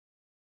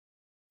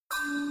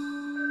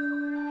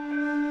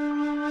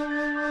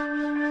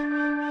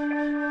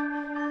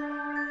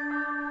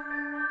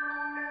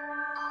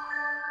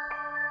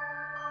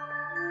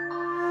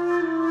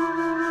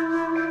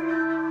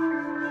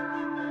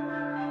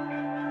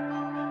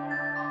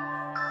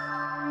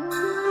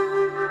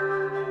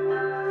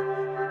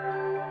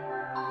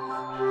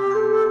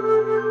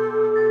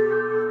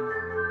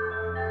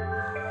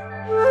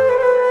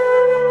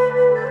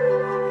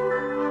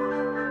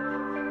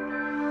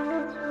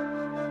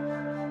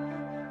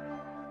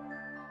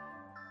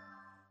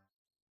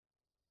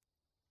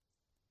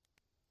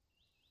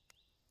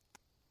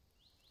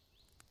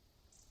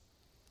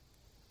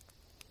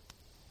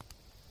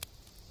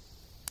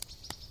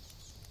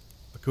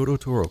Makoto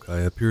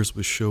Torokai appears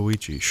with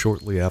Shoichi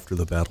shortly after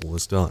the battle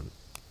is done,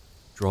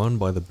 drawn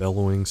by the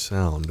bellowing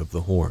sound of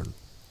the horn.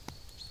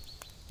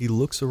 He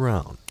looks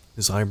around,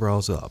 his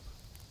eyebrows up,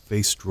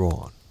 face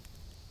drawn,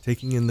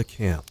 taking in the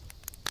camp,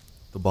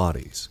 the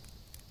bodies,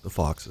 the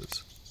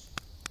foxes.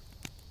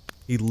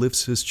 He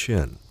lifts his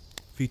chin,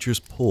 features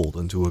pulled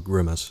into a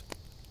grimace.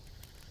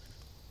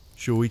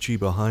 Shoichi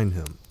behind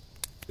him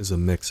is a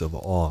mix of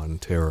awe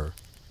and terror.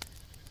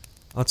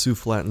 Atsu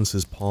flattens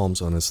his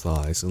palms on his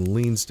thighs and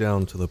leans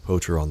down to the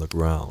poacher on the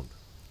ground,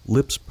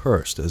 lips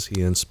pursed as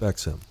he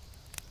inspects him.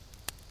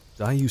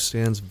 Dayu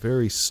stands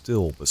very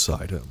still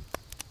beside him,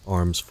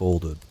 arms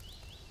folded.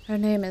 Her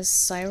name is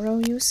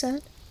Sairo, you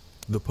said?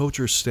 The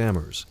poacher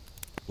stammers,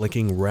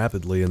 blinking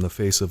rapidly in the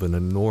face of an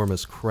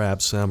enormous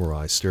crab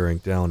samurai staring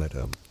down at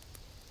him.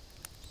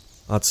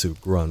 Atsu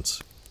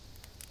grunts.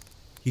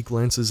 He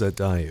glances at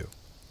Dayu,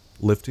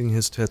 lifting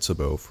his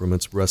tetsubo from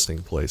its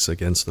resting place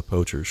against the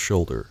poacher's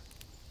shoulder.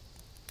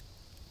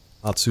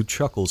 Atsu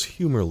chuckles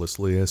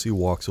humorlessly as he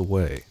walks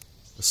away,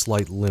 a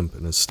slight limp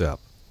in his step.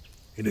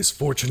 It is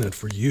fortunate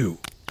for you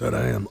that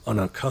I am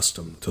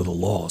unaccustomed to the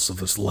laws of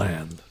this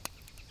land.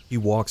 He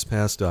walks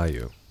past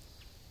Dayu,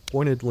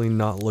 pointedly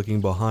not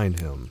looking behind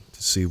him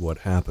to see what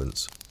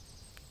happens.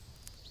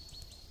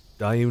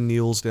 Dayu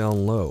kneels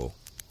down low,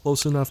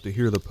 close enough to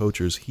hear the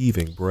poacher's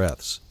heaving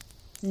breaths.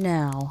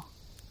 Now,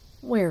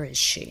 where is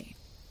she?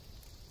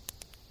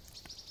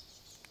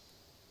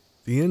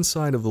 The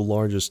inside of the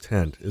largest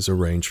tent is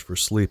arranged for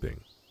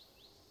sleeping.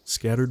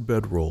 Scattered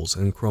bedrolls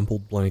and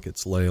crumpled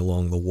blankets lay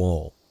along the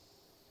wall.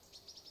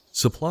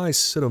 Supplies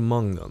sit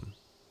among them,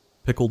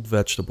 pickled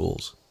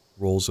vegetables,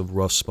 rolls of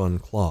rough-spun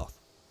cloth,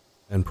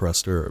 and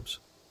pressed herbs.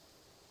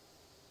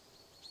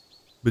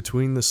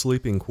 Between the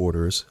sleeping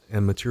quarters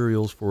and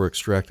materials for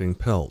extracting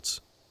pelts,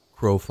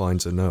 Crow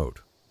finds a note.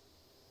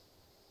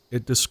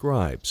 It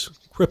describes,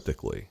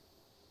 cryptically,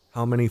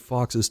 how many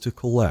foxes to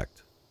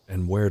collect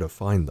and where to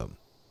find them.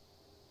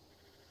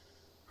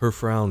 Her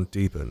frown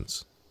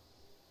deepens.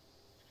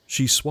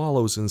 She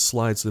swallows and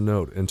slides the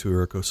note into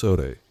her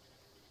kosode,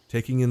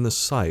 taking in the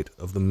sight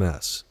of the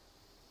mess,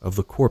 of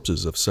the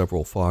corpses of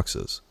several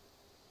foxes.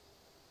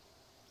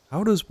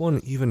 How does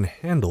one even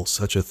handle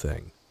such a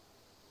thing?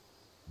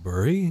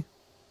 Bury?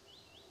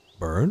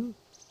 Burn?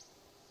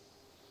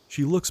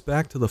 She looks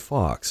back to the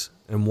fox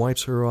and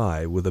wipes her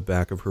eye with the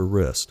back of her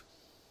wrist.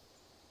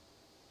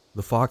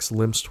 The fox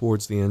limps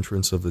towards the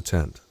entrance of the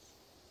tent.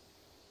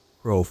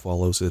 Crow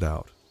follows it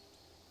out.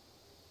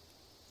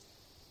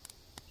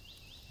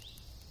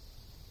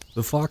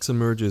 The fox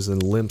emerges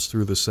and limps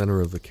through the center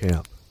of the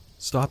camp,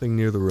 stopping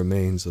near the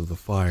remains of the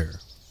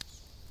fire.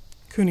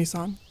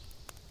 Kuni-san.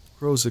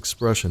 Crow's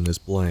expression is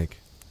blank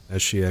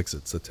as she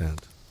exits the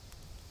tent.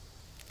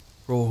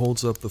 Crow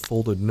holds up the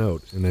folded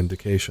note in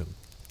indication.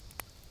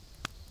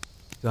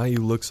 Dayu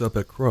looks up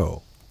at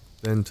Crow,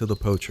 then to the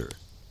poacher.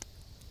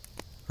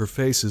 Her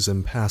face is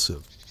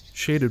impassive,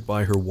 shaded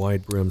by her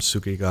wide-brimmed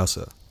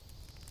tsukigasa.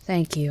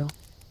 Thank you.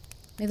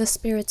 May the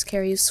spirits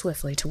carry you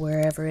swiftly to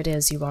wherever it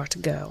is you are to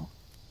go.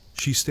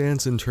 She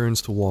stands and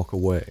turns to walk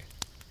away,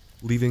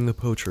 leaving the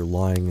poacher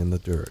lying in the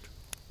dirt.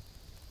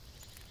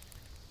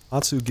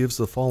 Atsu gives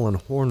the fallen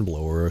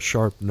hornblower a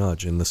sharp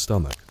nudge in the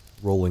stomach,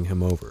 rolling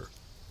him over.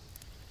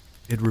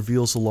 It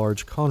reveals a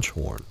large conch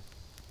horn,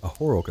 a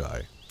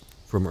horogai,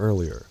 from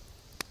earlier.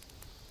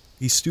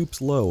 He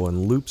stoops low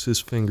and loops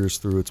his fingers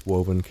through its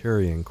woven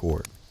carrying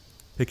cord,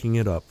 picking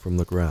it up from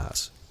the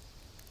grass.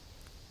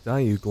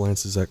 Dayu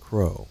glances at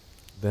Crow,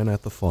 then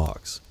at the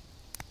fox.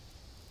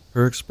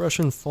 Her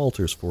expression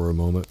falters for a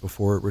moment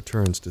before it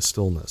returns to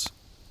stillness.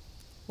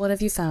 What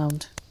have you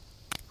found?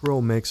 Crow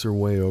makes her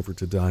way over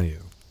to Dayu.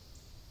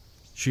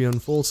 She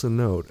unfolds a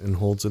note and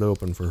holds it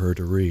open for her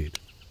to read.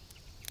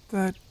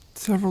 That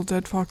several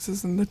dead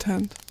foxes in the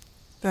tent.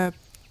 That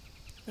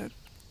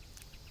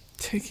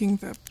taking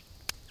that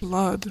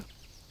blood.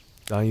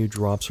 Dayu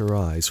drops her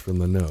eyes from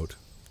the note,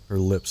 her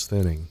lips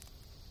thinning.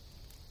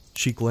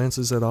 She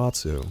glances at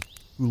Atsu,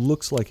 who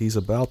looks like he's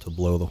about to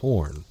blow the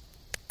horn,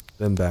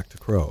 then back to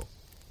Crow.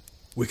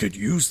 We could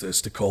use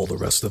this to call the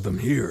rest of them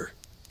here.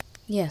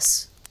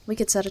 Yes, we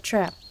could set a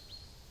trap.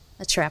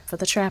 A trap for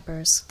the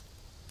trappers.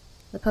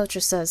 The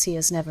poacher says he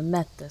has never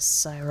met this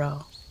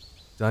Sairo.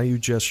 Dayu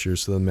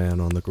gestures to the man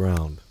on the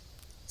ground.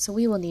 So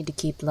we will need to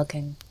keep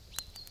looking.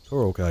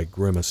 Torokai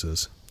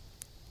grimaces.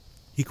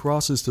 He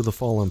crosses to the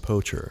fallen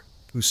poacher,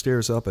 who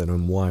stares up at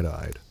him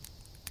wide-eyed.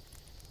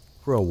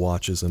 Crow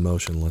watches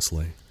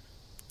emotionlessly.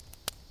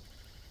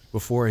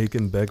 Before he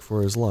can beg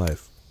for his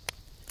life,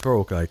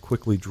 Torokai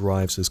quickly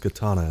drives his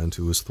katana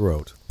into his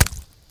throat,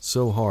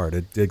 so hard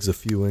it digs a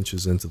few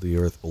inches into the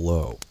earth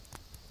below.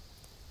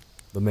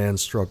 The man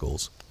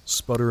struggles,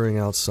 sputtering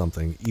out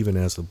something even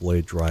as the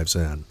blade drives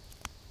in.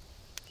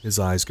 His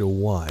eyes go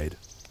wide,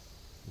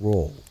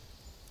 roll,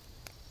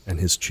 and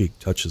his cheek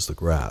touches the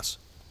grass.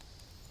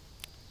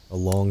 A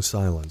long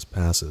silence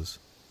passes.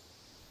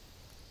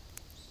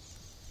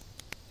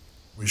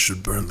 We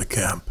should burn the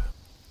camp.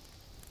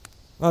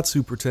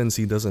 Atsu pretends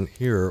he doesn't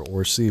hear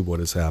or see what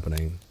is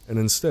happening and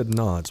instead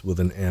nods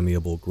with an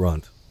amiable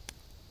grunt.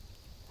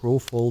 Crow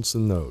folds the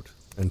note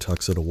and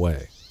tucks it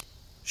away.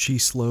 She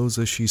slows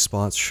as she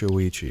spots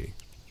Shoichi,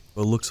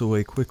 but looks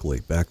away quickly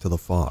back to the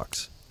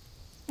fox.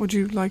 Would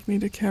you like me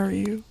to carry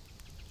you?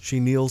 She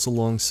kneels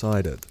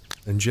alongside it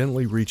and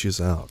gently reaches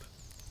out.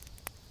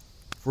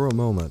 For a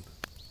moment,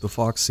 the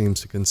fox seems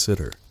to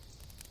consider.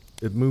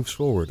 It moves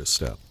forward a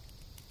step.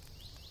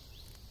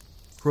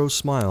 Crow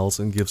smiles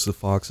and gives the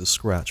fox a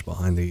scratch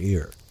behind the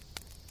ear,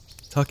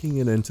 tucking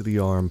it into the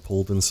arm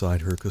pulled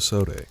inside her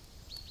kosote.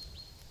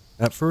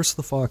 At first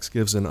the fox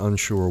gives an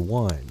unsure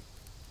whine,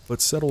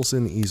 but settles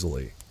in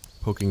easily,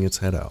 poking its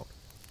head out.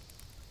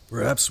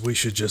 Perhaps we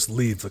should just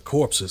leave the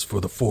corpses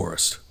for the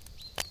forest.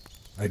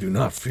 I do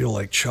not feel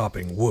like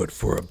chopping wood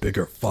for a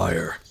bigger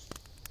fire.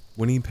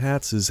 When he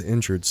pats his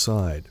injured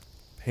side,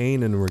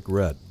 pain and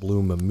regret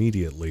bloom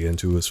immediately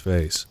into his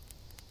face.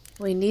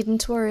 We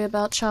needn't worry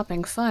about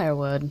chopping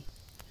firewood.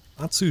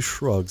 Atsu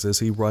shrugs as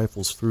he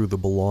rifles through the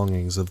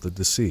belongings of the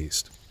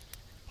deceased,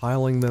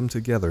 piling them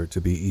together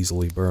to be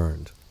easily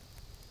burned.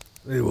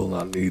 They will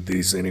not need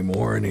these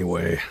anymore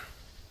anyway.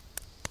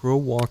 Crow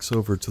walks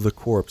over to the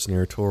corpse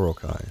near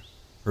Torokai,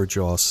 her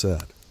jaw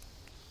set.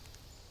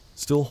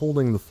 Still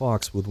holding the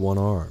fox with one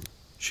arm,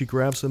 she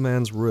grabs the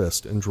man's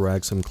wrist and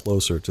drags him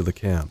closer to the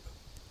camp.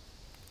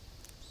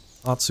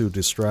 Atsu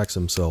distracts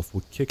himself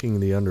with kicking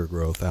the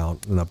undergrowth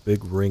out in a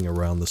big ring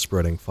around the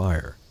spreading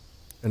fire,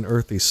 an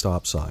earthy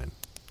stop sign.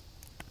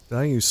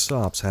 Dayu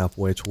stops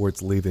halfway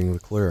towards leaving the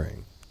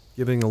clearing,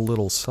 giving a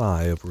little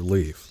sigh of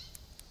relief,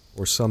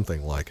 or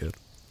something like it.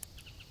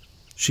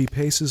 She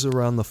paces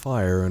around the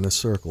fire in a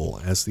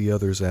circle as the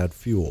others add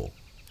fuel,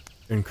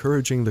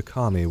 encouraging the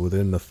kami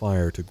within the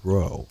fire to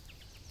grow,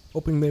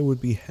 hoping they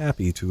would be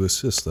happy to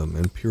assist them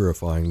in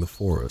purifying the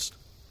forest.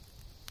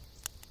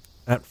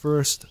 At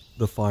first,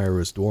 the fire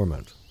is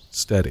dormant,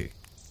 steady.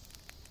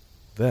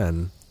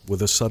 Then,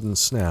 with a sudden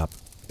snap,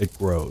 it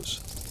grows.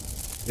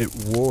 It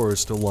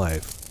roars to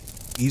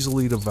life,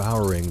 easily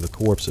devouring the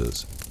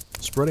corpses,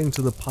 spreading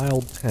to the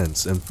piled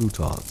tents and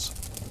futons.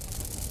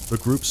 The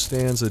group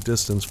stands a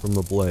distance from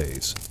the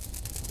blaze,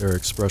 their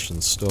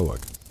expressions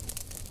stoic.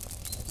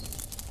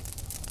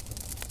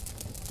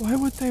 Why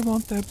would they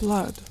want their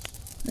blood?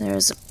 There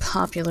is a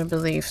popular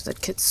belief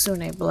that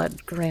kitsune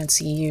blood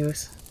grants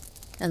youth,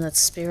 and that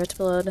spirit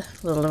blood,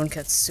 let alone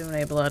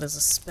kitsune blood, is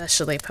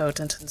especially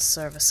potent in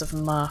service of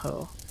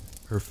Maho.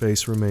 Her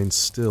face remains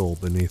still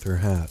beneath her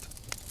hat.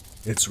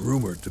 It's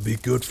rumored to be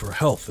good for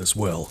health as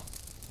well.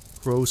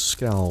 Crow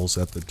scowls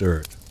at the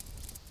dirt.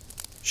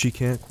 She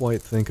can't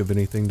quite think of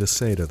anything to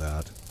say to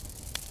that.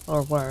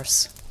 Or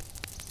worse.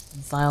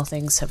 Vile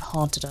things have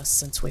haunted us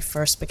since we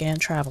first began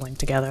traveling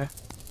together.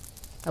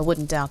 I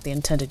wouldn't doubt the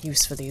intended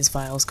use for these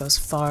vials goes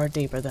far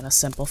deeper than a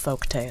simple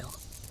folk tale.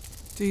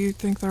 Do you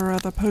think there are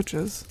other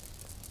poachers?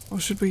 Or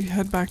should we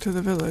head back to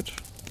the village?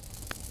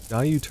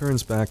 Dayu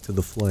turns back to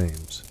the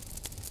flames.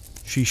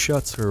 She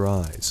shuts her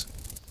eyes,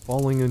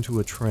 falling into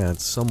a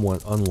trance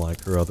somewhat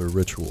unlike her other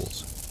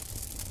rituals.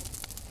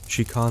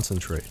 She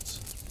concentrates,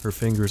 her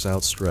fingers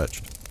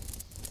outstretched.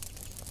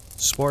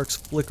 Sparks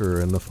flicker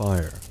in the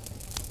fire.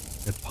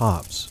 It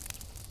pops.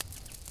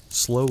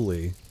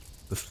 Slowly,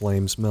 the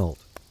flames melt,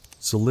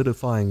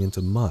 solidifying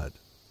into mud.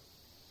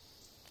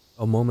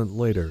 A moment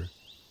later,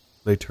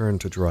 they turn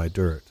to dry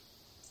dirt.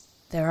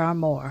 There are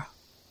more.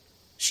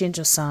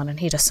 Shinjo-san and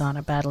Hida-san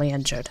are badly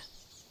injured.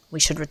 We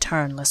should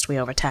return lest we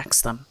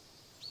overtax them.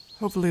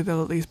 Hopefully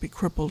they'll at least be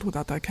crippled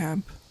without their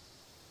camp.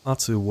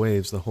 Atsu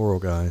waves the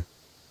Horogai.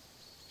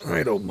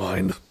 I don't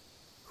mind.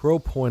 Crow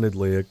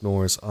pointedly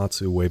ignores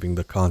Atsu waving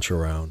the conch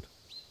around.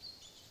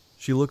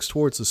 She looks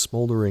towards the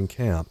smoldering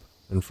camp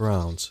and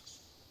frowns.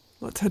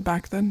 Let's head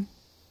back then.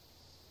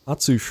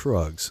 Atsu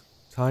shrugs,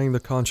 tying the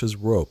conch's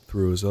rope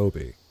through his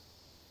obi.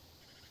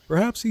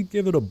 Perhaps he'd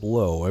give it a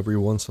blow every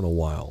once in a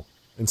while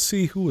and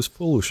see who was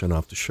foolish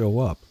enough to show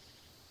up.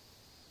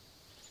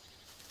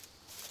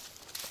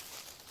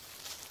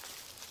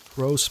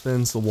 Crow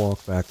spins the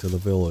walk back to the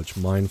village,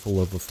 mindful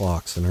of the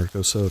fox and her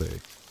kosote,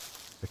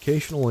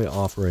 occasionally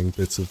offering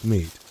bits of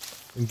meat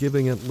and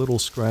giving it little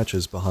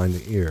scratches behind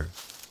the ear.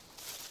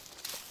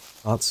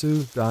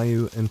 Atsu,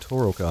 Dayu, and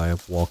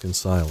Torokai walk in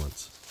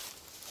silence.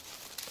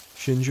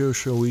 Shinjo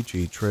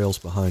Shoichi trails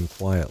behind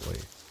quietly,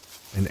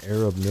 an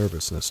air of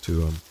nervousness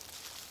to him.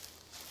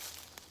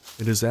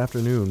 It is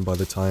afternoon by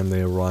the time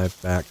they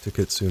arrive back to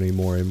Kitsune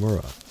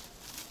Morimura,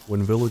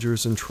 when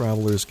villagers and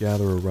travelers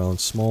gather around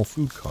small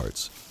food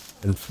carts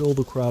and fill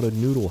the crowded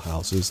noodle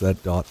houses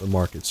that dot the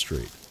market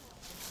street.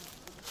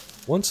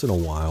 Once in a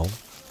while,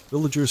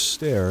 villagers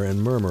stare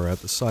and murmur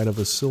at the sight of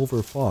a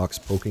silver fox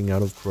poking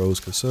out of Crow's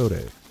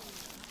kosote.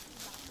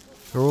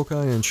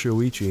 Torokai and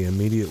Shoichi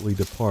immediately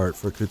depart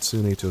for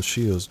Kitsune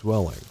Toshio's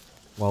dwelling,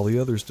 while the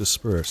others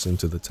disperse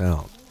into the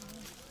town.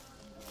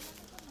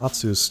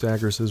 Atsu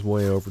staggers his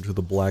way over to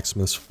the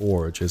blacksmith's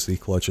forge as he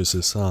clutches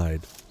his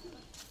side.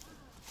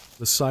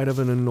 The sight of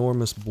an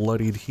enormous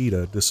bloodied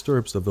Hida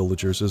disturbs the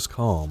villagers'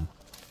 calm.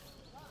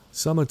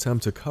 Some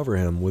attempt to cover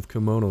him with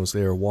kimonos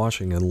they are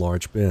washing in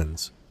large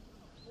bins.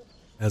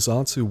 As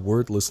Atsu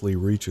wordlessly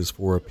reaches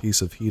for a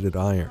piece of heated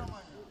iron,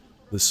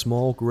 the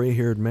small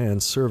gray-haired man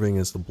serving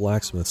as the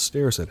blacksmith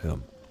stares at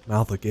him,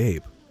 mouth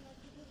agape.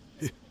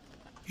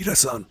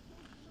 Hida-san!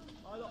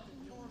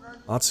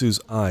 Atsu's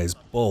eyes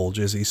bulge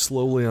as he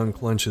slowly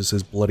unclenches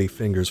his bloody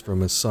fingers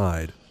from his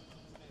side.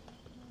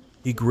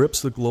 He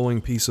grips the glowing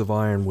piece of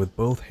iron with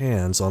both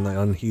hands on the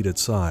unheated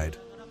side.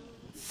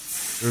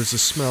 There's a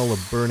smell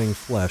of burning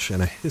flesh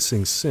and a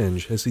hissing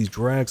singe as he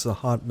drags the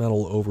hot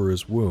metal over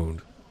his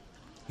wound.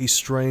 He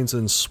strains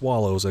and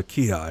swallows a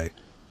kihai,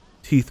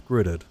 teeth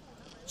gritted,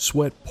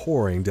 sweat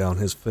pouring down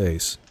his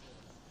face.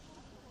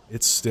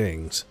 It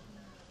stings,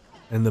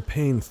 and the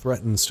pain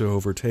threatens to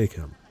overtake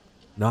him,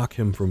 knock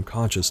him from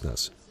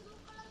consciousness,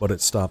 but it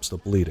stops the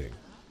bleeding,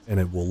 and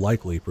it will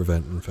likely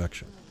prevent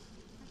infection.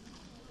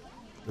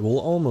 It will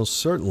almost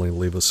certainly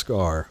leave a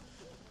scar,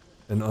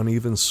 an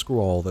uneven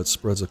scrawl that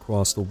spreads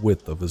across the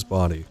width of his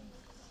body.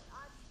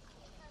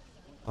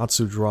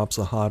 Atsu drops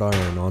a hot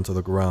iron onto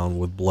the ground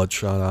with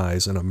bloodshot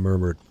eyes and a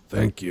murmured,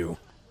 "Thank you."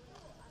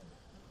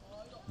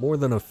 More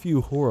than a few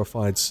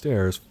horrified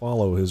stares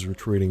follow his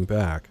retreating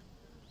back.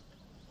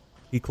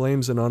 He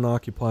claims an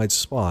unoccupied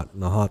spot in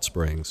the hot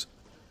springs,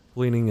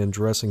 cleaning and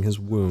dressing his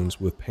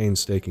wounds with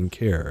painstaking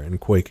care and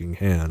quaking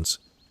hands.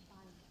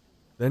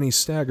 Then he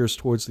staggers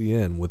towards the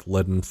inn with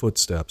leaden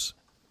footsteps.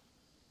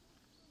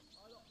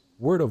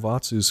 Word of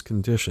Atsu's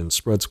condition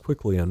spreads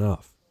quickly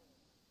enough.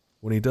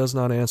 When he does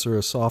not answer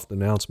a soft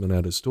announcement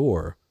at his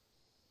door,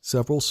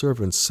 several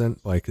servants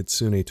sent by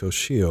Kitsune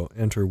Toshio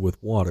enter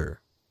with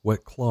water,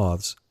 wet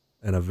cloths,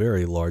 and a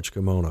very large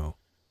kimono.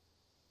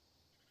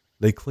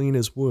 They clean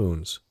his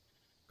wounds,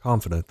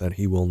 confident that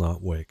he will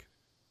not wake.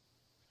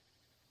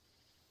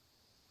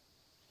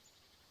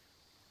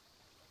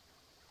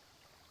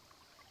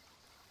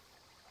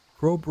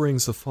 Crow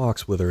brings the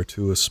fox with her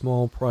to a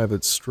small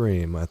private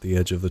stream at the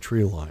edge of the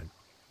tree line.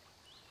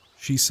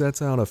 She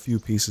sets out a few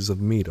pieces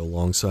of meat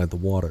alongside the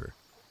water,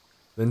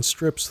 then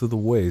strips to the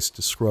waist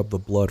to scrub the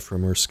blood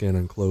from her skin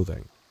and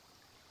clothing.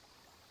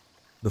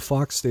 The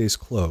fox stays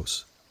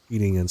close,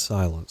 eating in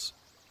silence.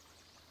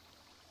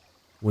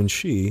 When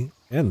she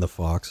and the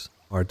fox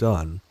are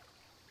done,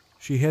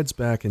 she heads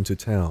back into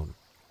town,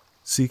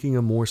 seeking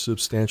a more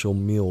substantial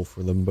meal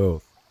for them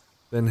both,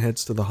 then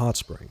heads to the hot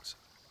springs.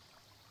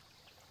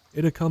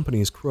 It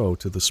accompanies Crow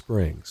to the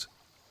springs,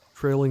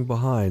 trailing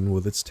behind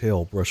with its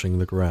tail brushing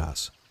the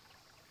grass.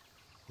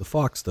 The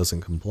fox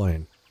doesn't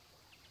complain.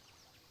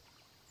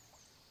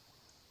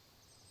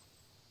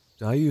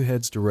 Dayu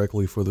heads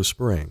directly for the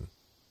spring,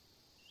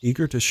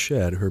 eager to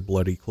shed her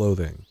bloody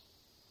clothing.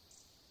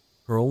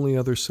 Her only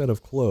other set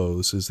of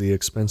clothes is the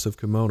expensive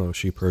kimono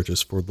she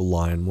purchased for the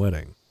lion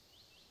wedding.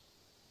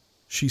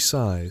 She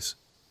sighs,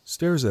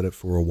 stares at it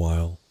for a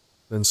while,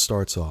 then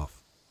starts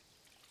off.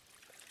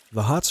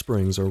 The hot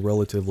springs are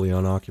relatively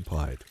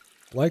unoccupied,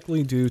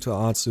 likely due to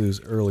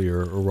Atsu's earlier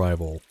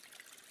arrival.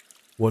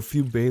 What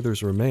few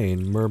bathers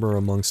remain murmur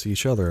amongst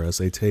each other as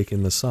they take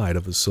in the sight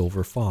of a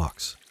silver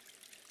fox.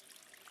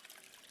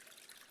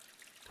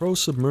 Crow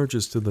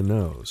submerges to the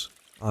nose,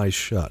 eyes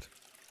shut.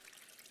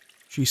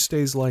 She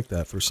stays like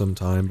that for some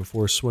time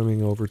before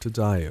swimming over to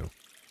Dayu,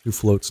 who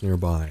floats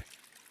nearby.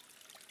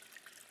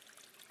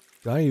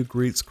 Dayu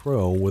greets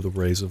Crow with a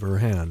raise of her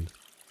hand.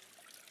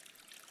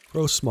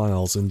 Crow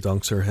smiles and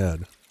dunks her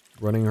head,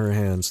 running her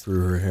hands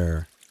through her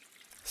hair.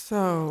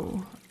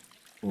 So,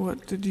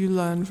 what did you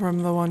learn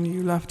from the one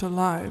you left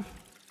alive?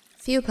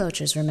 Few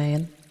poachers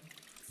remain.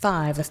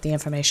 5 if the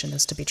information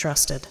is to be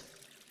trusted.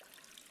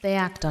 They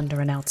act under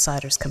an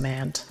outsider's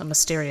command, a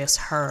mysterious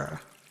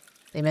her.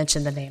 They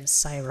mention the name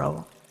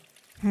Sairo.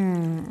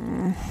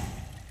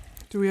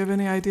 Do we have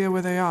any idea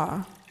where they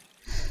are?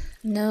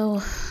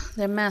 No,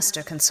 their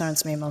master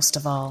concerns me most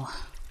of all.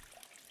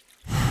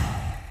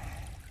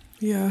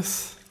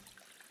 Yes.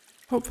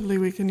 Hopefully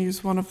we can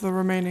use one of the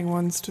remaining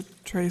ones to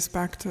trace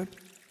back to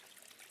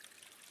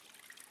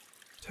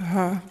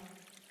her.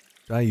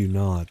 Dayu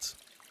nods.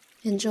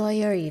 Enjoy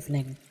your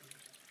evening.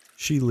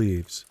 She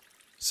leaves,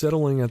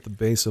 settling at the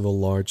base of a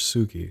large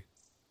suki.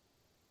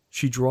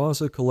 She draws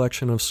a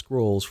collection of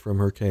scrolls from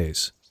her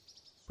case,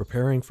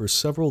 preparing for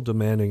several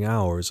demanding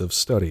hours of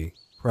study,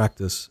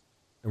 practice,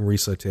 and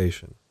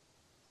recitation.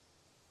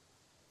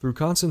 Through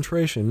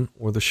concentration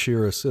or the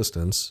sheer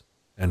assistance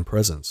and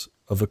presence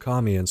of the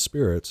kami and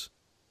spirits,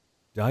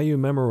 Dayu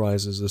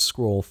memorizes the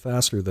scroll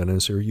faster than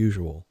is her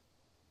usual.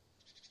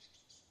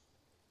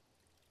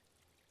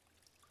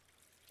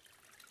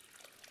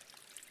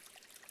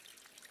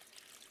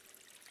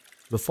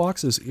 The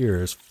fox's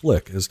ears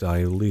flick as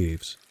Dayu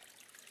leaves.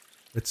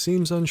 It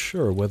seems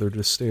unsure whether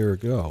to stay or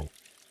go,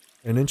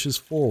 and inches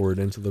forward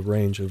into the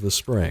range of the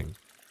spring,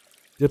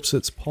 dips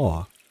its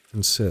paw,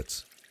 and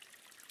sits.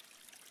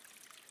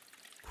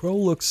 Crow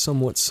looks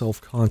somewhat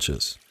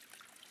self-conscious.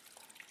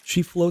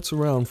 She floats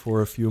around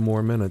for a few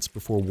more minutes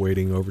before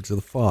wading over to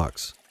the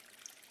fox.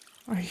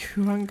 Are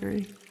you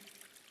hungry?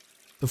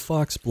 The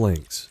fox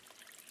blinks.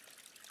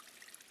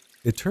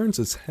 It turns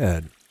its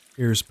head,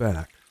 ears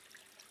back.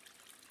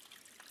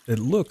 It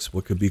looks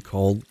what could be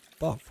called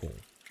thoughtful.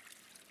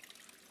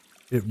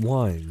 It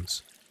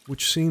whines,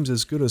 which seems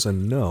as good as a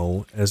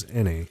no as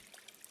any.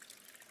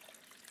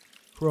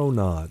 Crow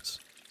nods.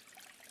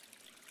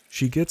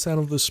 She gets out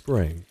of the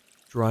spring,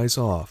 dries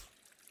off,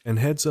 and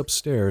heads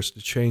upstairs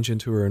to change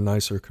into her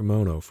nicer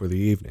kimono for the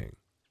evening.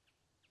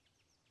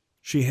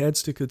 She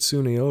heads to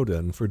Kitsune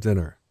Oden for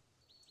dinner,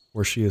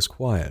 where she is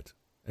quiet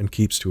and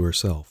keeps to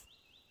herself.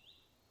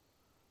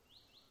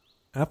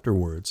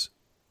 Afterwards,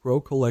 Crow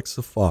collects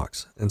the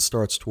fox and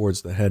starts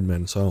towards the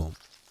headman's home.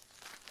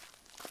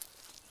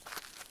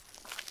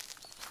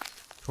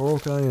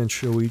 Torokai and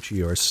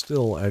Shoichi are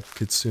still at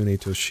Kitsune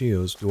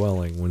Toshio's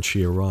dwelling when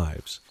she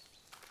arrives.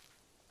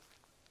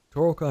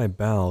 Torokai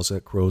bows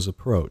at Crow's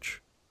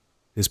approach,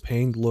 his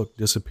pained look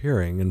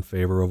disappearing in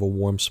favor of a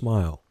warm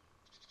smile.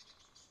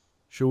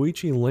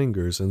 Shoichi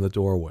lingers in the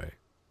doorway.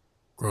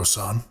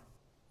 Crow-san,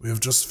 we have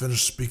just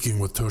finished speaking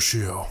with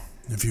Toshio,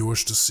 if you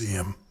wish to see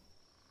him.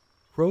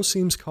 Crow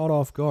seems caught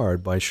off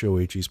guard by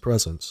Shoichi's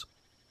presence.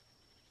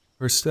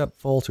 Her step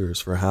falters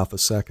for half a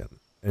second,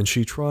 and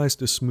she tries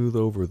to smooth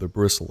over the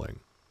bristling.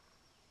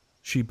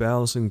 She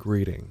bows in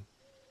greeting,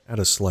 at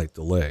a slight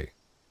delay.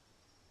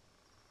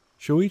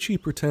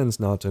 Shoichi pretends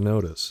not to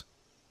notice,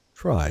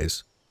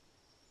 tries.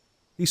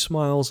 He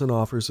smiles and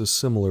offers a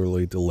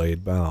similarly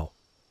delayed bow.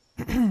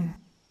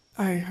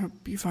 I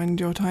hope you find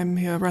your time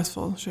here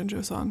restful,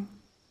 Shinjo-san.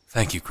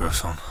 Thank you,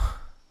 Crow-san.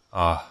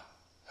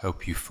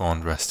 Hope you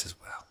find rest as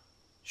well.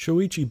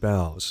 Shoichi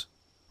bows,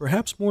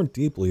 perhaps more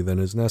deeply than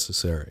is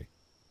necessary,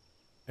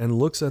 and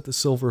looks at the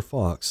silver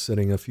fox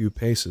sitting a few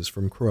paces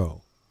from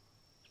Crow.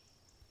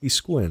 He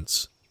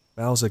squints,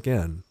 bows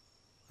again,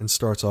 and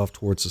starts off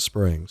towards the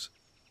springs.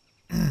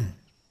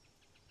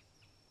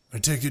 I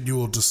take it you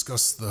will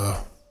discuss the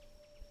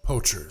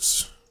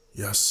poachers,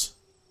 yes?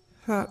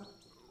 That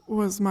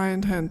was my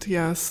intent,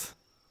 yes.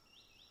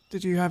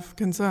 Did you have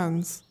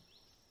concerns?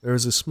 There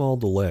is a small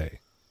delay.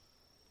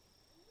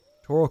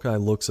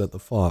 Torokai looks at the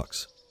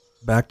fox,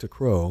 back to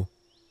Crow,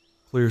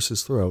 clears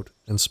his throat,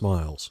 and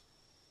smiles.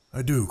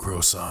 I do,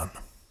 Crow-san.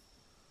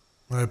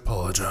 I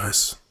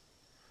apologize.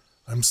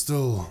 I'm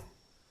still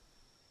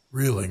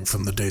reeling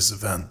from the day's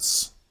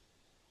events.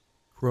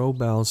 Crow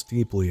bows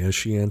deeply as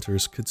she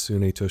enters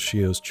Kitsune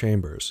Toshio's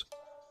chambers.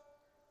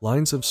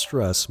 Lines of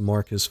stress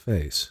mark his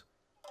face,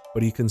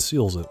 but he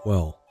conceals it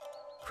well.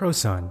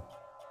 Crow-san,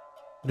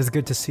 it is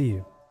good to see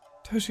you.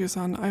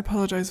 Toshio-san, I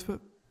apologize for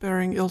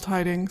bearing ill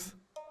tidings.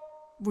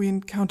 We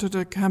encountered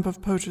a camp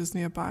of poachers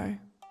nearby.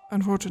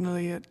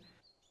 Unfortunately, it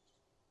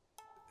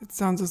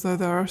sounds as though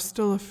there are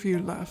still a few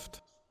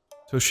left.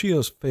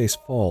 Toshio's face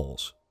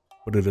falls,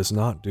 but it is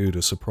not due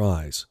to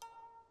surprise.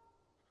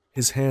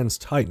 His hands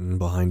tighten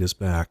behind his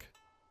back.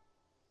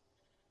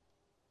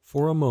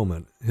 For a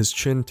moment, his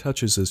chin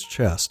touches his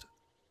chest,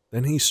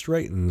 then he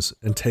straightens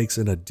and takes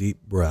in a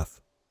deep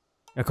breath.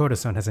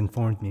 Akoda-san has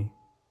informed me.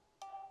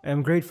 I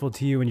am grateful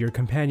to you and your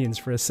companions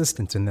for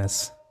assistance in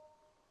this.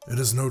 It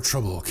is no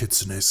trouble,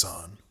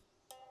 Kitsune-san.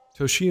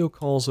 Toshio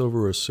calls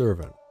over a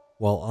servant,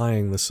 while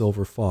eyeing the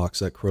silver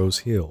fox at Crow's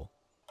heel.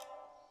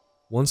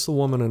 Once the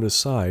woman at his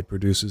side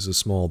produces a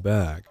small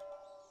bag,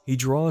 he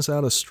draws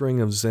out a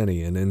string of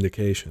zeni in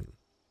indication,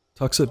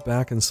 tucks it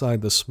back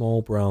inside the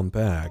small brown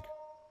bag,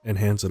 and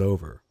hands it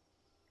over.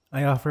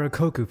 I offer a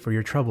koku for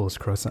your troubles,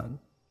 Crow-san.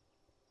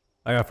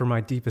 I offer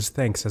my deepest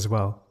thanks as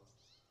well,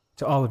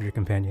 to all of your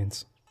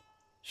companions.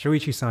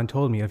 Shoichi-san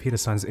told me of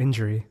Hida-san's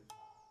injury.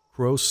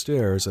 Crow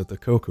stares at the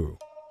koku.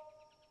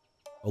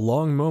 A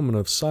long moment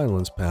of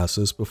silence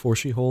passes before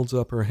she holds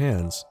up her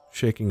hands,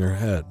 shaking her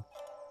head.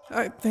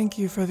 I thank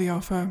you for the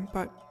offer,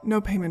 but no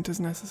payment is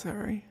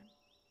necessary.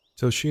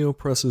 Toshio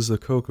presses the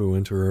koku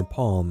into her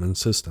palm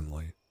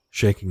insistently,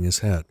 shaking his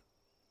head.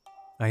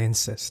 I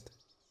insist.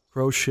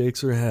 Crow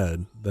shakes her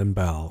head, then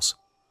bows.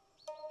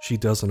 She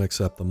doesn't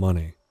accept the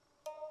money.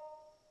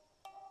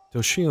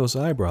 Toshio's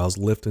eyebrows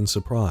lift in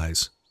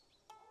surprise.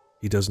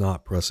 He does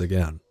not press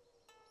again.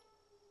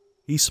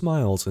 He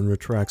smiles and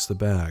retracts the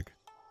bag.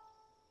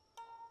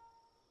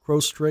 Crow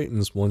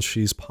straightens once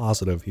she's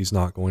positive he's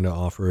not going to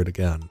offer it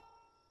again.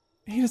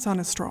 Hida-san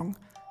is strong.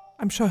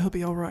 I'm sure he'll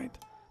be all right,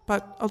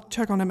 but I'll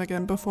check on him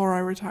again before I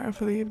retire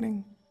for the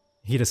evening.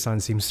 Hida-san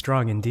seems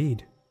strong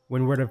indeed.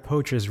 When word of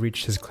poachers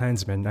reached his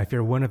clansmen, I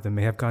fear one of them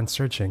may have gone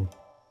searching.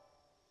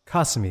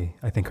 Kasumi,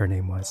 I think her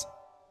name was.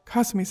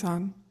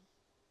 Kasumi-san.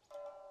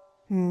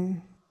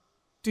 Do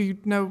you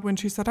know when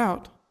she set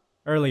out?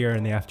 Earlier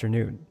in the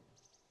afternoon.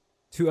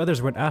 2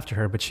 others went after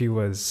her, but she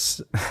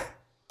was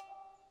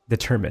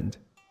determined.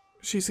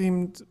 She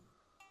seemed,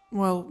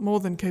 well, more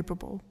than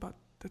capable, but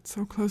it's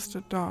so close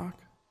to dark.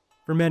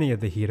 For many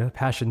of the Hida,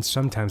 passion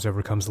sometimes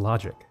overcomes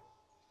logic.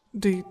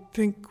 Do you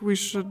think we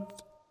should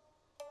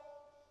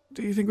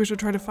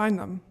try to find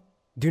them?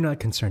 Do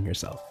not concern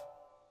yourself.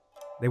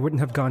 They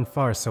wouldn't have gone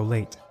far so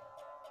late.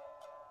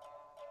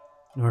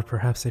 Nor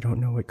perhaps they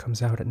don't know what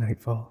comes out at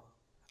nightfall.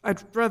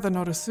 I'd rather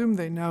not assume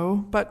they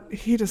know, but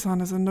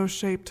Hida-san is in no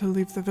shape to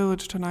leave the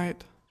village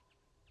tonight.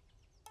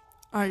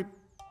 I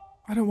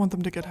don't want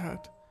them to get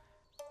hurt.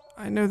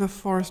 I know the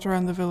forest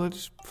around the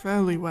village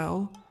fairly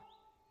well.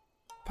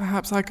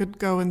 Perhaps I could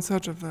go in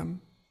search of them.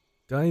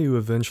 Dayu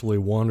eventually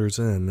wanders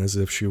in as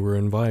if she were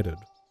invited,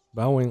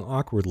 bowing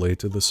awkwardly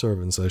to the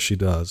servants as she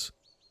does.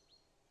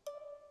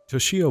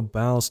 Toshio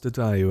bows to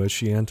Dayu as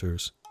she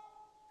enters.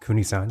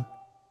 Kuni-san,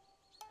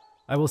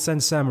 I will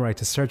send samurai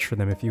to search for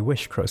them if you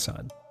wish,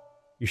 Crow-san.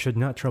 You should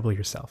not trouble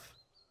yourself.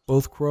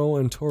 Both Crow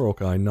and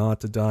Torokai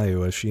nod to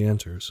Dayu as she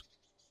enters.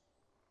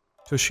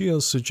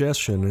 Toshio's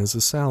suggestion is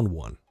a sound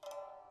one,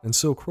 and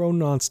so Crow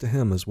nods to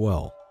him as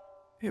well.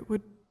 It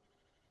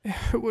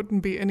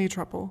wouldn't be any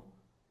trouble.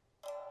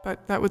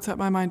 But that would set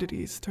my mind at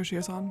ease,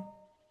 Toshio-san.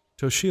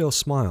 Toshio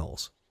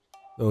smiles,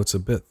 though it's a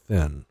bit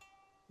thin,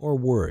 or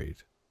worried.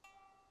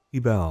 He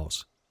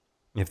bows.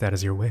 If that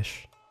is your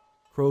wish.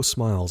 Crow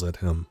smiles at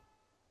him.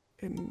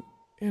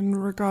 In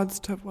regards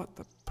to what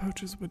the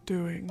poachers were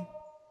doing...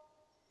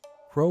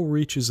 Crow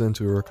reaches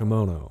into her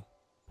kimono,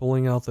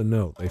 pulling out the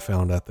note they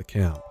found at the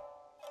camp.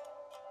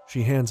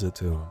 She hands it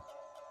to him.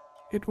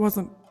 It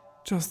wasn't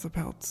just the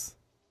pelts.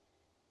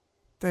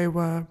 They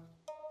were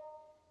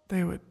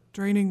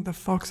draining the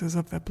foxes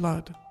of their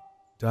blood.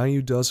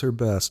 Dayu does her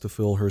best to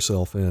fill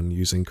herself in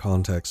using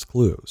context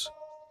clues.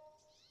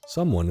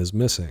 Someone is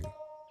missing,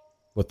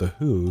 but the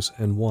whos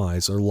and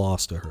whys are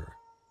lost to her.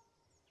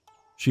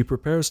 She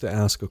prepares to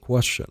ask a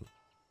question,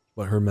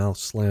 but her mouth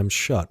slams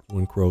shut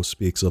when Crow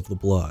speaks of the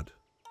blood.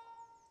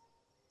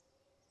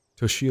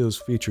 Toshio's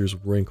features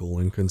wrinkle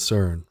in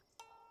concern.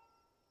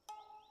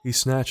 He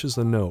snatches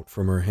the note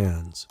from her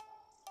hands.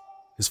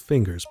 His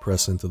fingers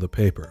press into the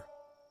paper.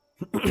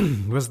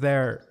 Was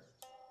there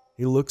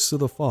He looks to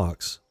the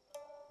fox,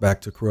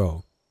 back to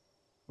Crow.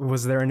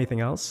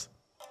 anything else?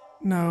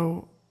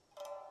 No.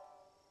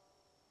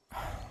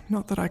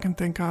 Not that I can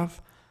think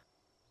of.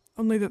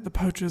 Only that the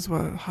poachers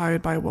were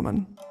hired by a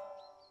woman.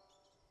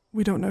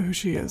 We don't know who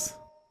she is.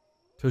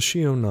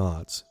 Toshio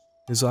nods,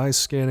 his eyes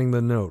scanning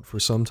the note for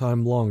some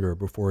time longer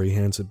before he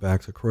hands it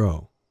back to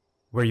Crow.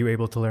 Were you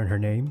able to learn her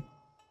name?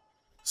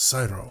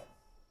 Sairo.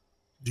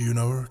 Do you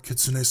know her,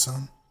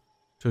 Kitsune-san?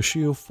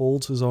 Toshio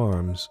folds his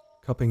arms,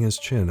 cupping his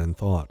chin in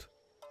thought.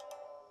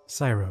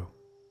 Sairo.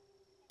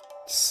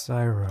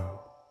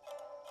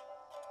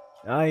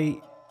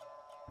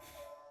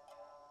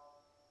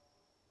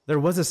 There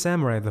was a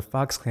samurai the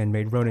Fox Clan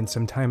made Ronin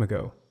some time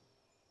ago.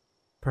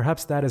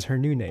 Perhaps that is her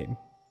new name.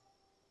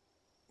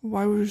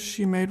 Why was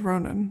she made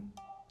Ronin?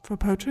 For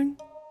poaching?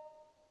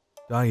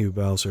 Dayu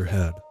bows her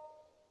head.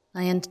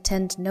 I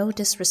intend no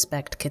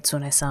disrespect,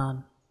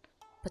 Kitsune-san,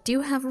 but do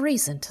you have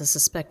reason to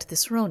suspect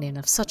this Ronin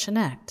of such an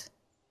act?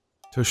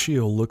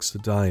 Toshio looks to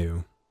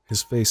Dayu,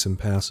 his face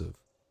impassive.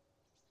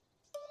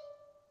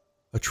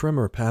 A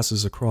tremor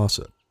passes across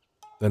it,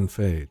 then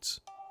fades.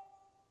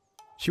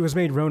 She was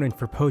made Ronin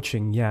for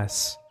poaching,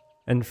 yes,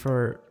 and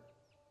for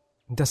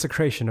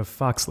desecration of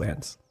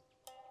Foxlands.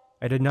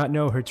 I did not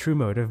know her true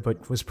motive,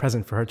 but was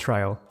present for her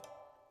trial.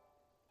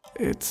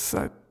 It's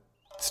a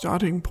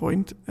starting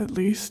point, at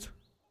least.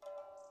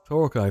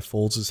 Torokai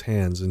folds his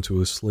hands into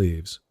his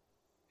sleeves,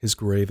 his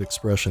grave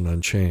expression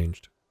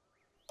unchanged.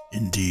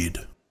 Indeed.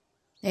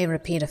 A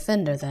repeat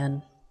offender,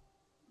 then.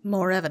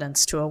 More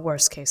evidence to a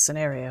worst-case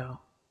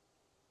scenario.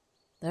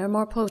 There are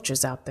more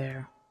poachers out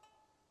there.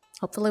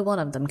 Hopefully one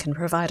of them can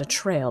provide a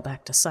trail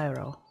back to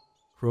Sairo.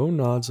 Crow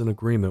nods in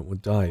agreement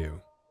with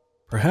Dayu,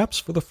 perhaps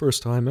for the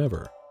first time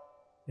ever.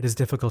 It is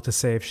difficult to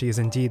say if she is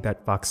indeed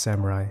that fox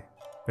samurai,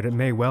 but it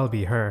may well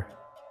be her.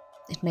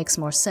 It makes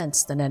more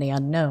sense than any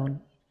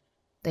unknown.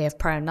 They have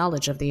prior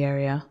knowledge of the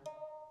area,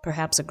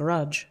 perhaps a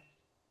grudge.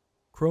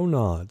 Crow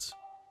nods.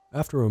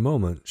 After a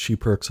moment, she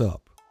perks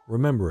up,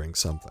 remembering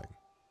something.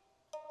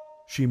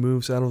 She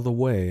moves out of the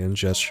way and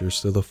gestures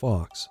to the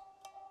fox.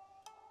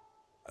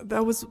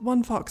 There was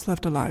one fox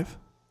left alive.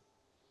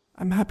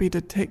 I'm happy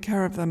to take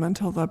care of them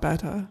until they're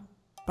better,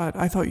 but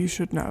I thought you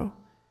should know.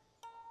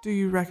 Do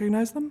you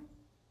recognize them?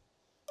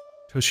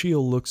 Toshio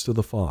looks to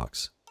the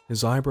fox,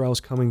 his eyebrows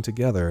coming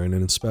together in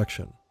an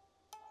inspection,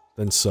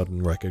 then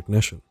sudden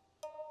recognition.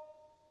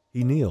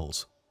 He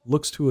kneels,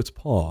 looks to its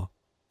paw,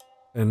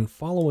 and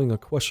following a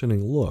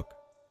questioning look,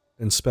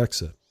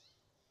 inspects it.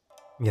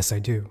 Yes, I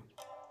do.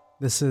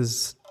 This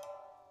is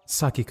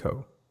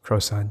Sakiko,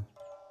 Crow-san.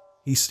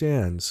 He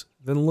stands,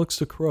 then looks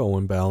to Crow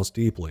and bows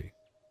deeply,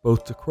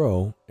 both to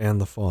Crow and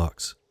the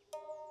fox.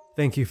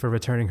 Thank you for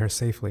returning her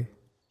safely.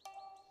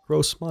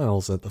 Crow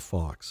smiles at the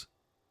fox.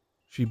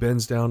 She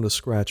bends down to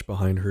scratch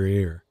behind her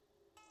ear.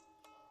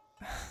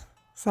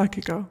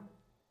 Sakiko.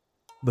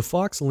 The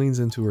fox leans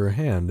into her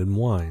hand and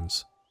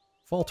whines,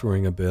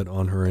 faltering a bit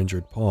on her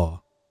injured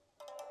paw.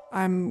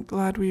 I'm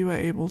glad we were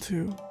able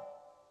to.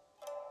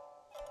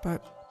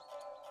 But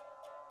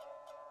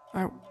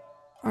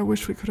I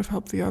wish we could have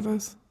helped the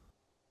others.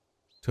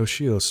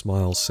 Toshio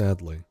smiles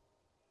sadly.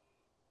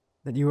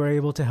 That you were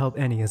able to help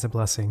any is a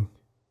blessing,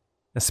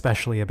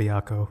 especially a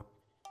Byaku.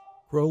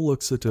 Crow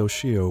looks at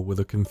Toshio with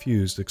a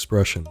confused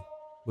expression,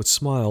 but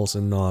smiles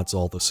and nods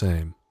all the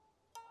same.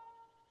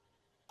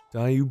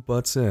 Dayu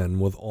butts in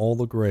with all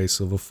the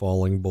grace of a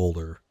falling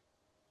boulder.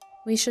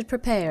 We should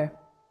prepare.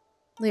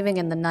 Leaving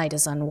in the night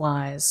is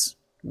unwise.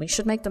 We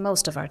should make the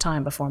most of our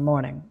time before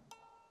morning.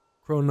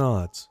 Crow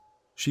nods.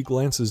 She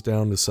glances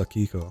down to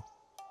Sakiko.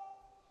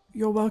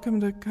 You're welcome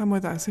to come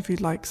with us if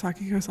you'd like,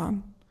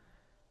 Sakiko-san.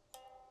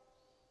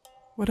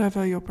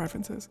 Whatever your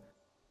preferences.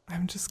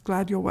 I'm just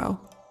glad you're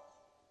well.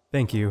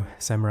 Thank you,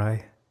 Samurai.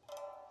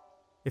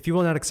 If you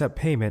will not accept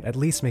payment, at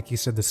least make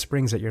use of the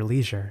springs at your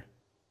leisure.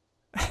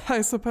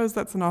 I suppose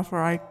that's an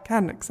offer I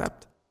can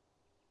accept.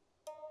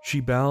 She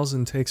bows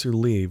and takes her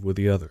leave with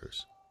the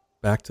others,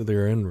 back to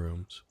their inn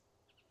rooms.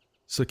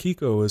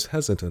 Sakiko is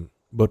hesitant,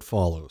 but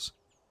follows.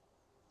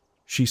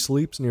 She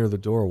sleeps near the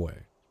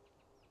doorway,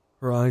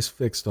 her eyes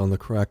fixed on the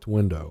cracked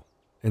window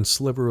and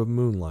sliver of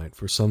moonlight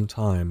for some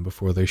time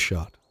before they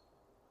shut.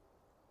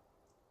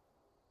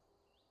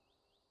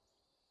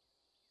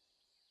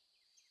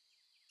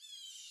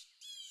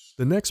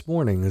 The next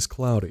morning is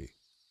cloudy,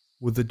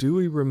 with the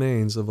dewy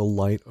remains of a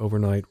light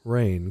overnight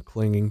rain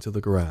clinging to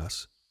the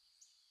grass.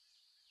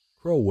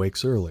 Crow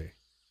wakes early.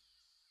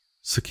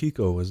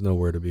 Sakiko is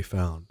nowhere to be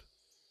found.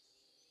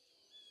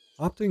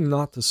 Opting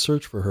not to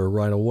search for her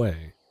right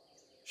away,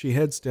 she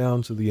heads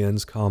down to the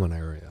inn's common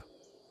area.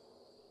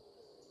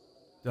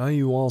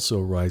 Dayu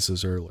also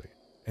rises early,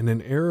 and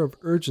an air of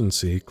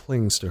urgency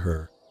clings to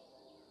her.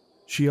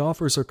 She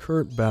offers a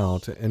curt bow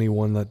to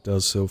anyone that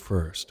does so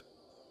first.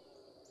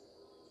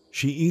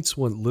 She eats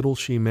what little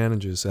she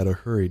manages at a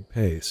hurried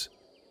pace,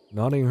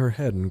 nodding her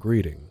head in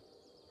greeting,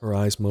 her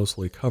eyes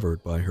mostly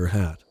covered by her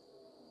hat.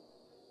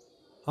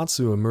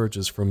 Atsu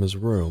emerges from his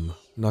room,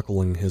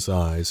 knuckling his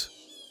eyes.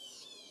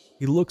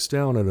 He looks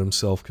down at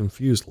himself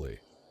confusedly,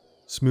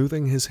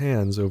 smoothing his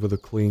hands over the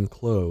clean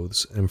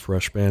clothes and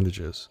fresh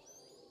bandages.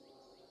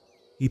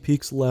 He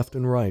peeks left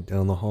and right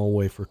down the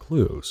hallway for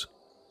clues,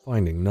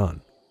 finding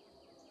none.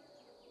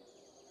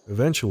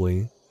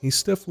 Eventually, he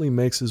stiffly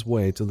makes his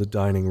way to the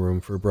dining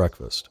room for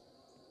breakfast,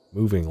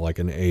 moving like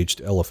an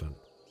aged elephant.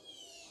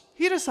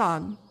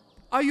 Hida-san,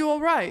 are you all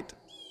right?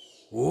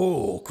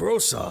 Oh,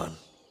 Crow-san.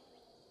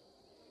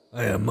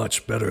 I am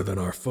much better than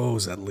our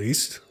foes, at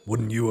least.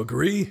 Wouldn't you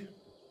agree?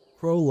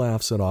 Crow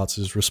laughs at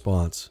Atsu's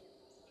response,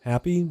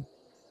 happy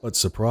but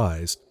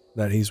surprised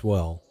that he's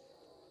well.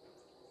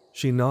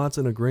 She nods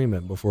in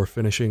agreement before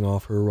finishing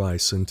off her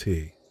rice and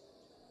tea.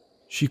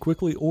 She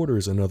quickly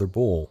orders another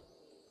bowl.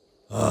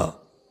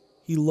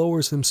 He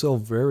lowers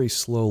himself very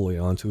slowly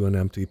onto an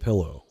empty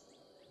pillow,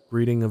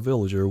 greeting a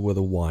villager with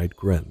a wide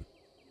grin.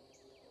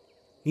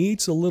 He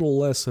eats a little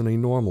less than he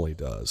normally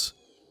does,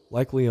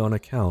 likely on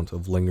account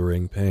of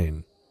lingering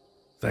pain.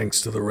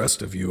 Thanks to the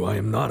rest of you, I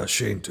am not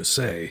ashamed to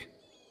say.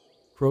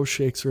 Crow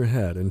shakes her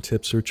head and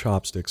tips her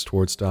chopsticks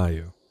towards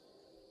Dayu.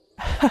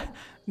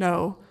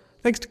 No,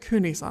 thanks to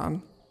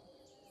Kuni-san.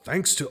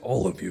 Thanks to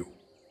all of you.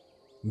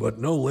 But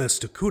no less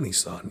to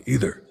Kuni-san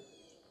either.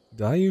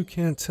 Dayu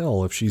can't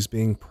tell if she's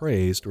being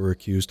praised or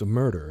accused of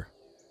murder.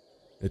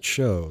 It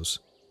shows.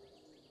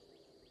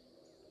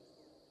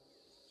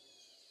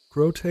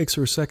 Crow takes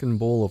her second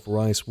bowl of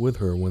rice with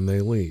her when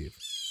they leave,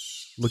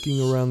 looking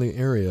around the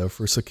area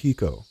for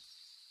Sakiko.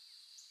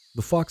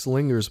 The fox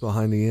lingers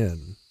behind the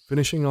inn,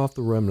 finishing off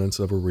the remnants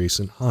of a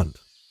recent hunt,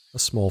 a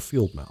small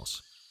field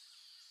mouse.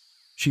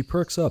 She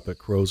perks up at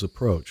Crow's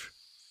approach,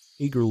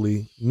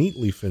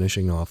 neatly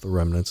finishing off the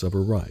remnants of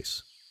her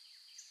rice.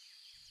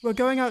 We're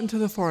going out into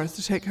the forest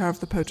to take care of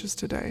the poachers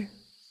today.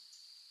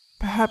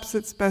 Perhaps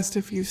it's best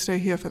if you stay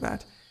here for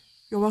that.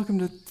 You're welcome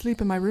to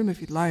sleep in my room if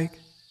you'd like.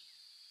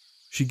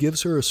 She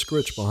gives her a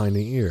scritch behind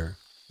the ear,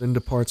 then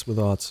departs with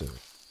Atsu,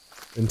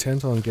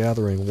 intent on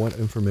gathering what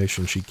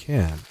information she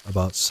can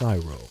about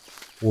Sairo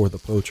or the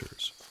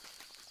poachers.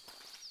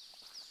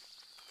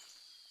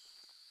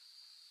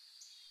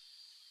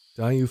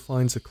 Dayu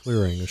finds a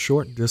clearing a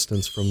short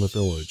distance from the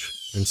village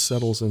and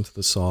settles into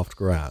the soft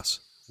grass,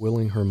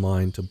 willing her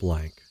mind to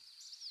blank.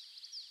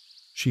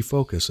 She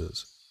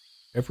focuses,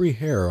 every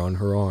hair on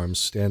her arms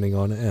standing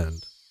on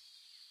end.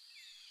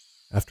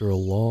 After a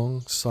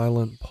long,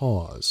 silent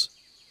pause,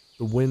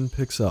 the wind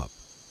picks up,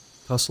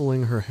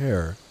 tussling her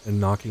hair and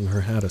knocking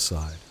her hat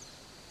aside.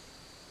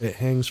 It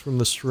hangs from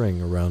the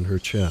string around her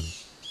chin.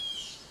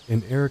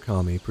 An air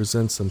kami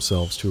presents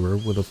themselves to her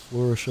with a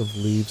flourish of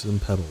leaves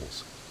and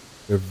petals,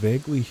 their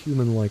vaguely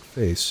human-like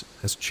face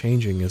as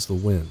changing as the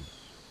wind.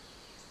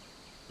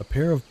 A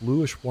pair of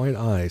bluish-white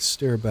eyes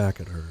stare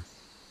back at her.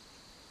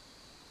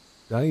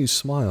 Dayu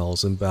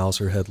smiles and bows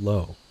her head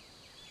low.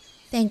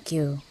 Thank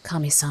you,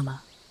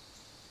 Kami-sama.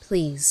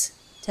 Please,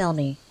 tell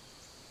me.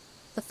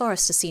 The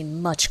forest has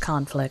seen much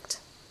conflict.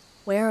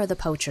 Where are the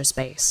poachers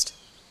based?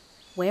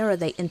 Where are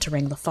they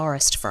entering the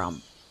forest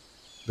from?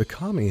 The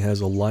kami has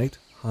a light,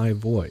 high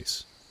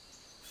voice,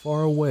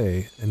 far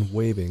away and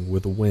waving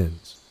with the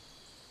winds.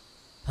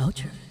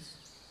 Poachers.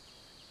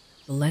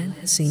 The land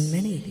has seen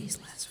many these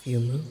last few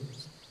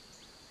moons.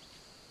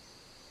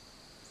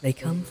 They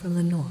come from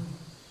the north,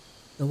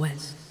 the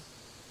west,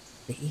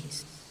 the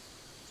east.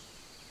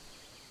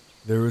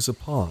 There is a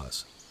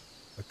pause,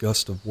 a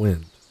gust of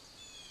wind.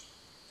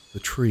 The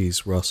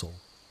trees rustle.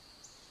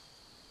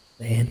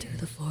 They enter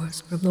the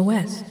forest from the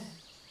west,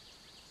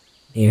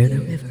 near the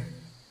river.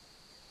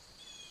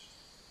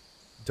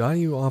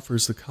 Dayu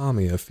offers the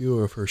kami a few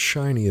of her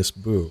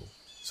shiniest boo,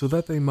 so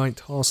that they might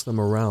toss them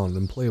around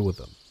and play with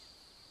them.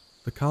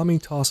 The kami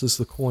tosses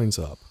the coins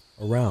up,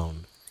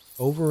 around,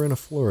 over in a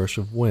flourish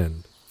of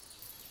wind.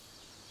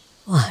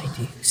 Why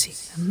do you seek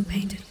them,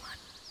 Painted One?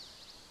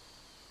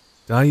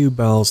 Daiyu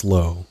bows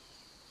low.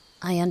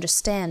 I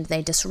understand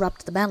they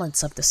disrupt the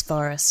balance of this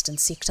forest and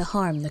seek to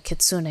harm the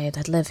kitsune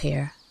that live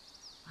here.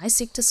 I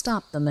seek to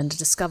stop them and to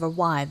discover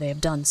why they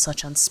have done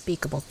such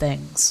unspeakable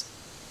things.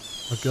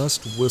 A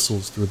gust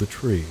whistles through the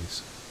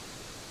trees,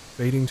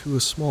 fading to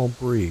a small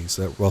breeze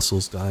that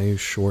rustles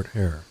Daiyu's short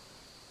hair.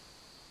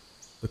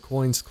 The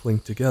coins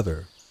clink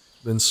together,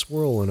 then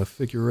swirl in a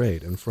figure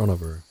eight in front of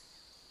her.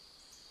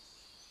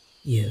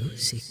 You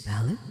seek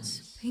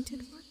balance,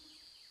 Painted One?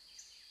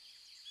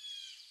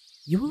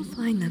 You will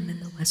find them in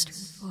the western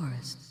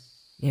forest,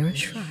 near a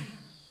shrine.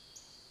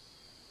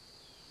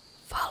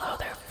 Follow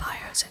their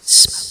fires and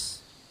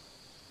smoke.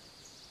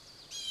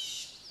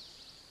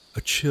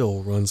 A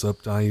chill runs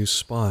up Daiyu's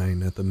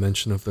spine at the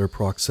mention of their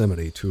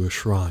proximity to a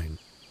shrine.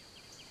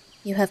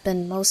 You have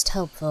been most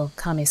helpful,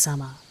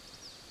 Kami-sama.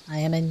 I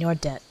am in your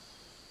debt.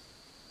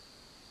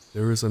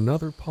 There is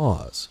another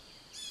pause,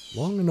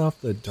 long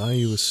enough that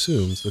Daiyu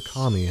assumes the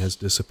kami has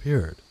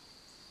disappeared.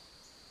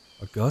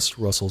 A gust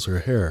rustles her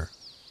hair.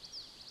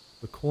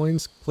 The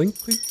coins clink,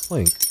 clink,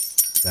 clink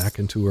back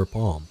into her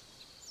palm.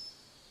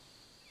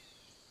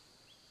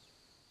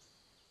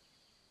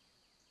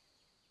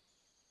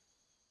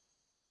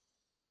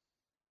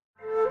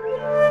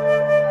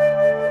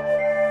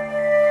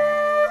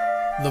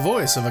 The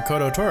voice of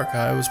Akoto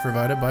Torakai was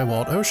provided by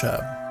Walt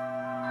Oshab.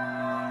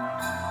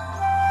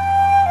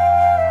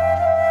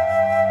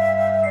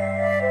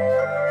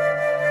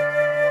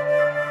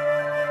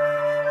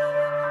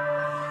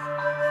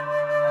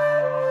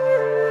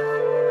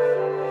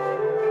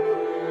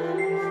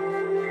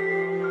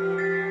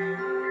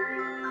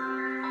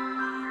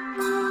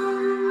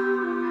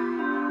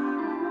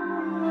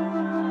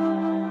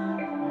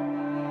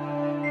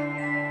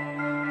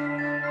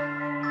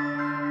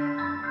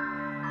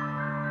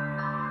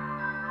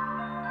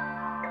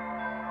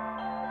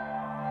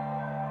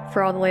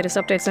 For all the latest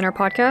updates in our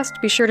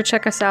podcast, be sure to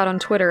check us out on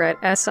Twitter at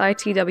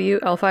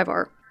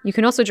SITWL5R. You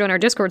can also join our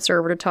Discord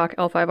server to talk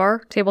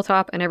L5R,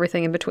 tabletop, and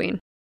everything in between.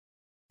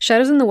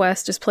 Shadows in the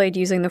West is played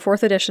using the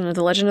 4th edition of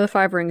the Legend of the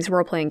Five Rings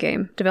role-playing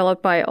game,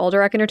 developed by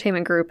Alderac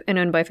Entertainment Group and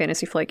owned by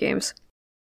Fantasy Flight Games.